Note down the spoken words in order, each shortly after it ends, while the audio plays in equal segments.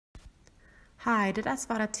Hi, dit is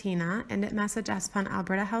Valentina en dit message is van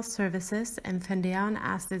Alberta Health Services en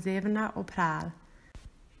vandaag is de 7e april.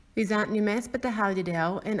 We zijn nu meest bij de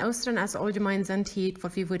helgedeel en Oosteren is algemeen zijn tijd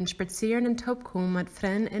waar we worden spazieren en opkomen met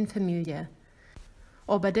vrienden en familie.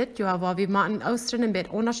 Aber dit jaar waar we maken Oosteren een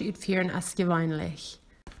beetje anders uitvoeren als gewoonlijk.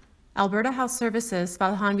 Alberta Health Services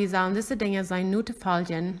wil gaan we zullen deze dingen zijn nu te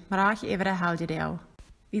volgen, maar ook even de helgedeel.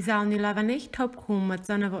 We zullen nu liever niet opkomen met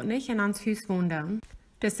z'n wat niet in ons huis wonen.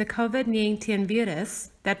 Dus de COVID-19-virus,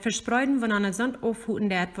 dat verspreiden van een zand afvoeten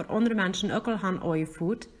dat voor andere mensen ook al gaan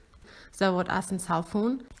uitvoert, zo wordt als een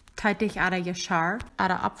cellfoon, tijdig aan je schar,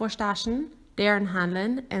 aan afwasstation, deren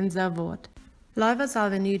handelen en zo voort. Liever zullen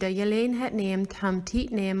we nu de gelegenheid nemen om tijd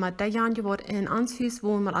nemen met de jaren wat in ons huis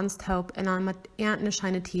wonen met ons hulp en dan met een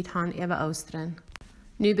schijne tijd gaan even Oosteren.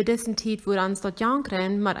 Nu bij deze tijd wordt ons tot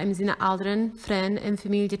jankeren met een zijn ouderen, vrienden en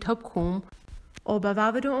familie opkomen. Aber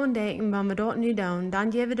wenn wir daran denken, wenn wir das nicht tun, dann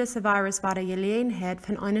geben wir dieses Virus weiter Gelegenheit,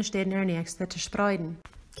 von einer Stadt in der nächste zu spreiden.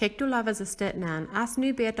 Kijk du lieber so Städten an, als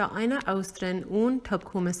nu beter eine Austrin und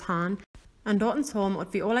Topkommes haben, und dort so,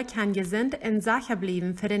 dass wir alle kann gesund und sicher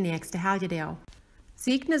bleiben für den nächsten Helgedeel.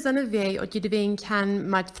 Sieg ne so eine Weg, dass jeder wegen kann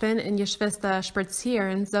mit Freunden und Geschwistern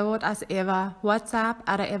spazieren, so als über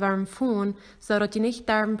WhatsApp oder über ein Phone, so dass die nicht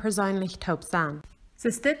darüber persönlich taub sind. So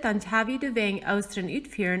steht dann Tavi de Wegen Austern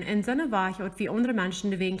uitführen in so einer Weise, dass wir andere Menschen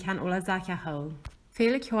de Wegen kann alle Sachen holen.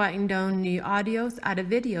 Viele können dann nu Audios oder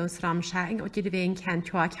Videos ramschicken, dass ihr de Wegen kann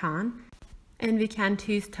kann. Und wir können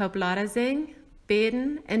Tüß top laden singen,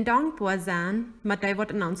 beten und dankbar sein, mit dem, was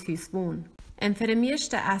in uns Haus wohnt. Und für die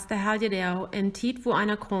meisten ist der Helgedeel eine Zeit, wo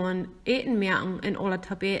einer kann eten merken und alle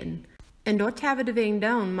top eten. Und dort haben wir de Wegen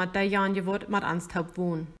dann, mit der Jan, die mit uns top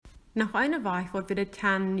wohnen. Nach einer Woche, wo wir das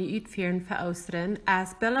kann nicht ausführen für Austern,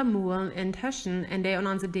 als Bälle Mühlen in Tischen, in der an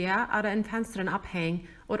unsere Deur oder in Fenstern abhängen,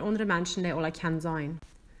 oder andere Menschen, die alle kann sein.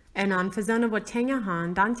 Und dann für so eine, die Dinge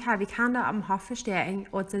haben, dann kann wir Kinder am Hof verstärken,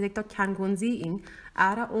 oder sie sich dort kann gehen sehen,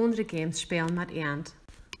 oder andere Games spielen mit ihnen.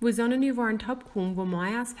 Wo so eine nu waren top kommen, wo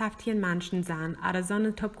mehr als 15 Menschen sind, oder so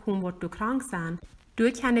eine top kommen, wo du krank sind, du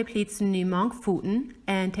kann die Plätze nu mank futen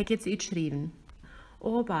und Tickets ausschreiben.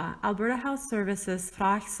 Aber Alberta Health Services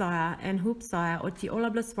fragt sich und hofft sich, dass die alle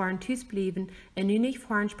bloß waren Tüß bleiben und nun nicht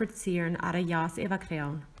fahren spazieren oder Jas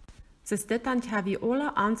evakuieren. So ist das dann kann wir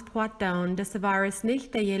alle Anspruch tun, dass das Virus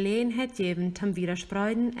nicht die Gelegenheit geben, zum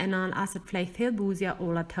Widersprechen und dann ist es vielleicht viel besser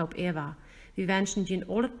alle taub ever. Wir wünschen Ihnen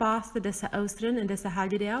alles Beste, diese Austern und diese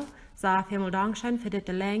Helgedeel. Sehr vielen Dank für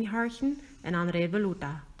diese Längenhörchen und an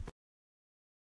Revoluta.